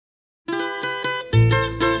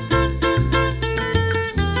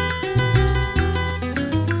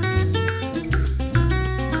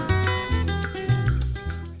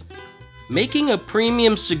Making a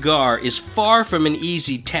premium cigar is far from an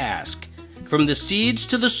easy task. From the seeds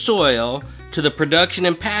to the soil, to the production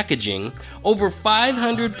and packaging, over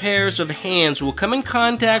 500 pairs of hands will come in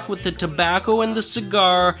contact with the tobacco and the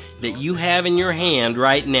cigar that you have in your hand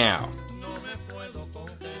right now.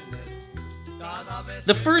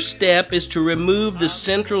 The first step is to remove the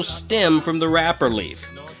central stem from the wrapper leaf.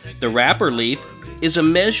 The wrapper leaf is a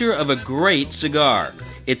measure of a great cigar.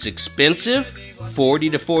 It's expensive,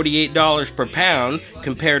 $40 to $48 per pound,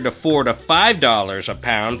 compared to $4 to $5 a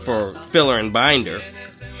pound for filler and binder.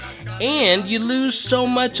 And you lose so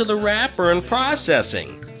much of the wrapper in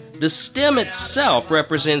processing. The stem itself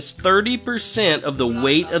represents 30% of the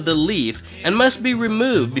weight of the leaf and must be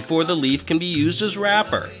removed before the leaf can be used as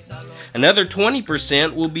wrapper. Another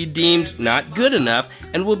 20% will be deemed not good enough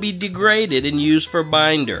and will be degraded and used for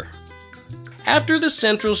binder. After the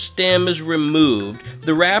central stem is removed,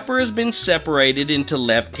 the wrapper has been separated into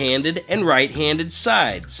left-handed and right-handed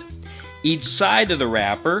sides. Each side of the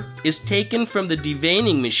wrapper is taken from the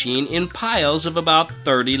deveining machine in piles of about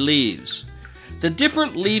 30 leaves. The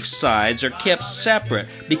different leaf sides are kept separate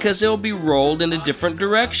because they'll be rolled in a different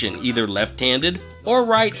direction, either left-handed or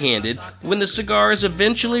right-handed, when the cigar is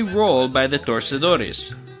eventually rolled by the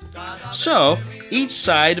torcedores. So, each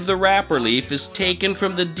side of the wrapper leaf is taken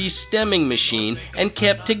from the destemming machine and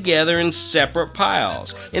kept together in separate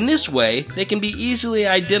piles. In this way, they can be easily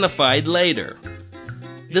identified later.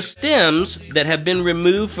 The stems that have been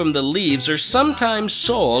removed from the leaves are sometimes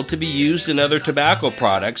sold to be used in other tobacco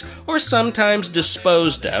products or sometimes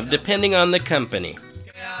disposed of, depending on the company.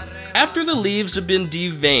 After the leaves have been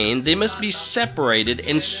deveined, they must be separated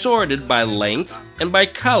and sorted by length and by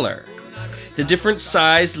color. The different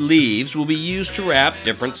sized leaves will be used to wrap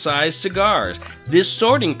different sized cigars. This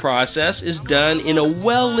sorting process is done in a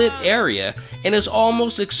well-lit area and is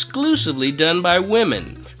almost exclusively done by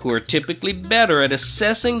women, who are typically better at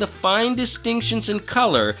assessing the fine distinctions in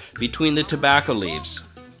color between the tobacco leaves.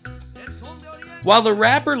 While the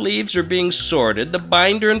wrapper leaves are being sorted, the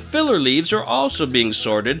binder and filler leaves are also being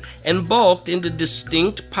sorted and bulked into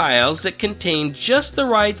distinct piles that contain just the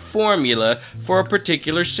right formula for a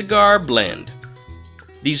particular cigar blend.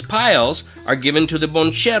 These piles are given to the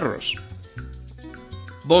boncheros.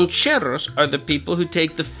 Boncheros are the people who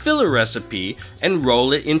take the filler recipe and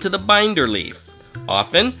roll it into the binder leaf.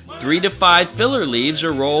 Often, 3 to 5 filler leaves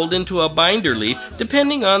are rolled into a binder leaf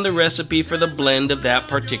depending on the recipe for the blend of that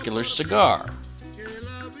particular cigar.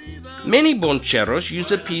 Many boncheros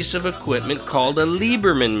use a piece of equipment called a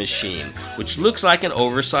Lieberman machine, which looks like an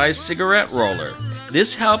oversized cigarette roller.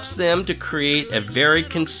 This helps them to create a very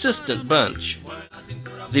consistent bunch.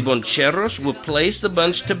 The boncheros will place the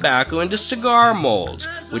bunch tobacco into cigar molds,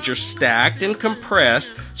 which are stacked and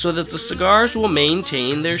compressed so that the cigars will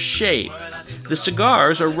maintain their shape. The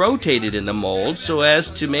cigars are rotated in the mold so as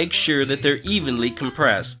to make sure that they're evenly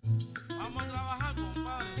compressed.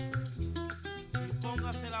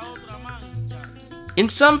 In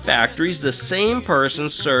some factories, the same person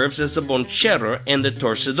serves as the bonchero and the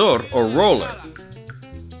torcedor, or roller.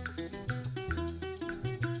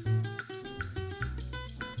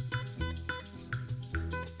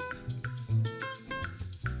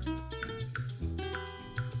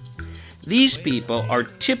 These people are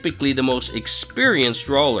typically the most experienced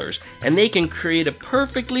rollers, and they can create a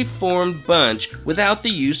perfectly formed bunch without the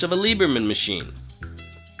use of a Lieberman machine.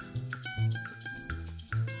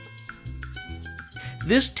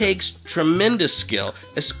 This takes tremendous skill,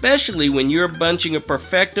 especially when you're bunching a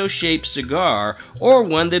perfecto-shaped cigar or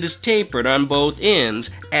one that is tapered on both ends,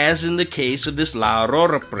 as in the case of this La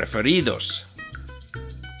Aurora Preferidos.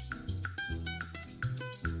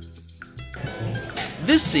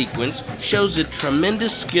 This sequence shows the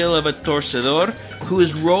tremendous skill of a torcedor who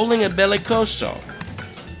is rolling a bellicoso.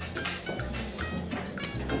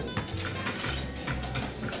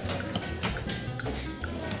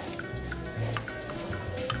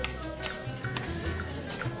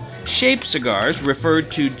 Shaped cigars, referred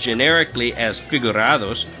to generically as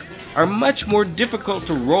figurados, are much more difficult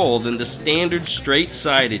to roll than the standard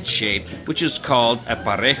straight-sided shape, which is called a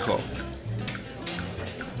parejo.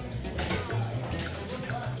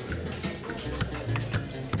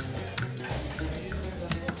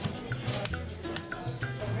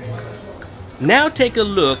 Now take a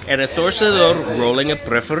look at a torcedor rolling a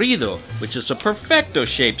preferido, which is a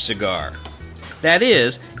perfecto-shaped cigar. That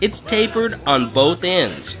is, it's tapered on both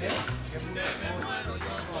ends.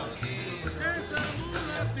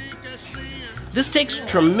 This takes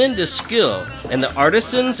tremendous skill, and the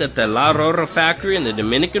artisans at the La Aurora factory in the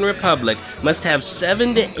Dominican Republic must have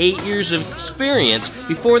 7 to 8 years of experience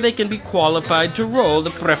before they can be qualified to roll the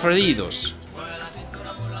preferidos.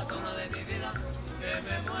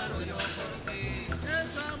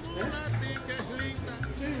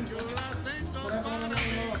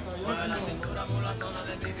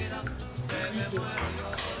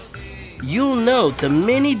 you'll note the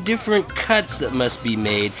many different cuts that must be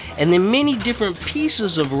made and the many different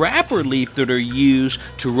pieces of wrapper leaf that are used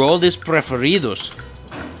to roll these preferidos.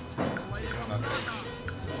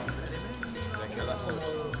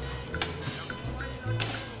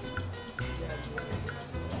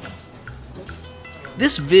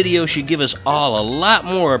 This video should give us all a lot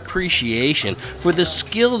more appreciation for the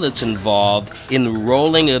skill that's involved in the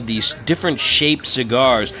rolling of these different shaped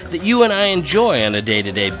cigars that you and I enjoy on a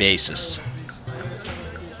day-to-day basis.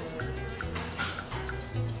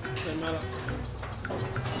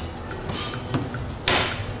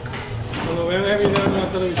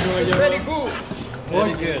 It's very good.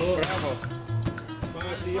 Very good. Bravo.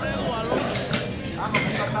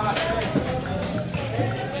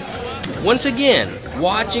 Once again,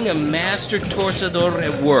 watching a master torcedor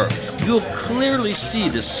at work, you'll clearly see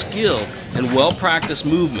the skill and well-practiced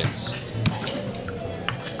movements.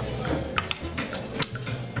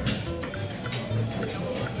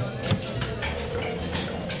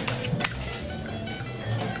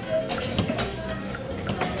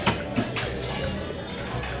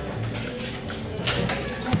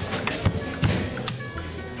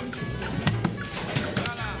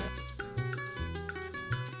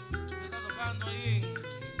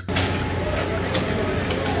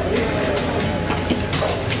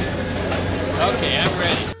 Okay, I'm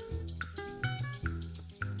ready.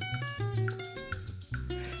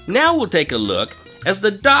 Now we'll take a look as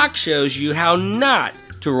the doc shows you how not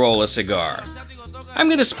to roll a cigar. I'm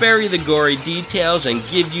going to spare you the gory details and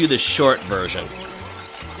give you the short version.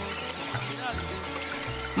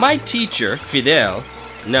 My teacher, Fidel,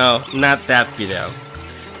 no, not that Fidel,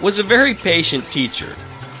 was a very patient teacher.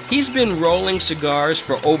 He's been rolling cigars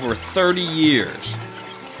for over 30 years.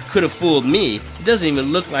 Could have fooled me. It doesn't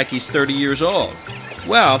even look like he's 30 years old.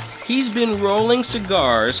 Well, he's been rolling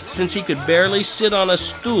cigars since he could barely sit on a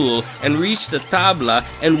stool and reach the tabla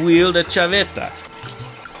and wield a chaveta.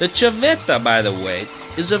 The chaveta, by the way,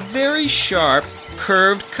 is a very sharp,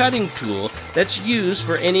 curved cutting tool that's used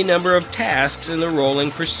for any number of tasks in the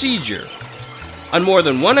rolling procedure. On more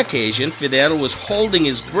than one occasion, Fidel was holding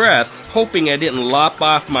his breath, hoping I didn't lop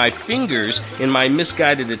off my fingers in my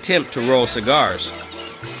misguided attempt to roll cigars.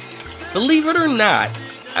 Believe it or not,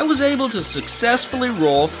 I was able to successfully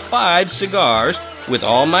roll 5 cigars with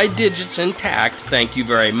all my digits intact, thank you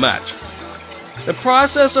very much. The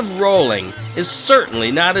process of rolling is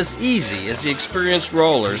certainly not as easy as the experienced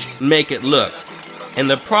rollers make it look, and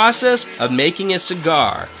the process of making a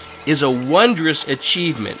cigar is a wondrous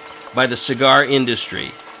achievement by the cigar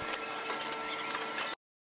industry.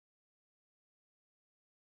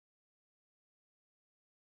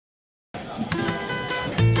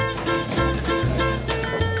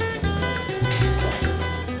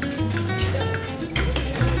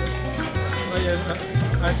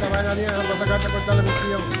 A esa vaina vieja para sacarte por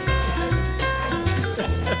televisión.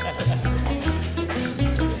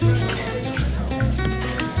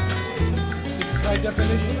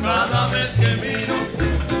 Cada vez que miro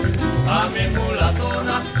a mi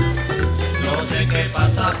mulatona, no sé qué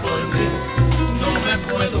pasa por mí, no me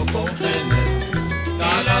puedo contener.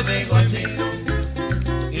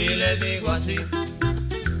 Y le digo así,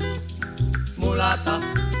 mulata,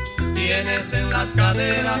 tienes en las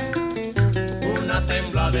caderas una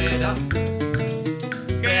tembladera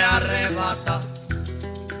que arrebata,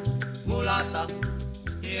 mulata,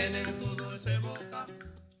 tienen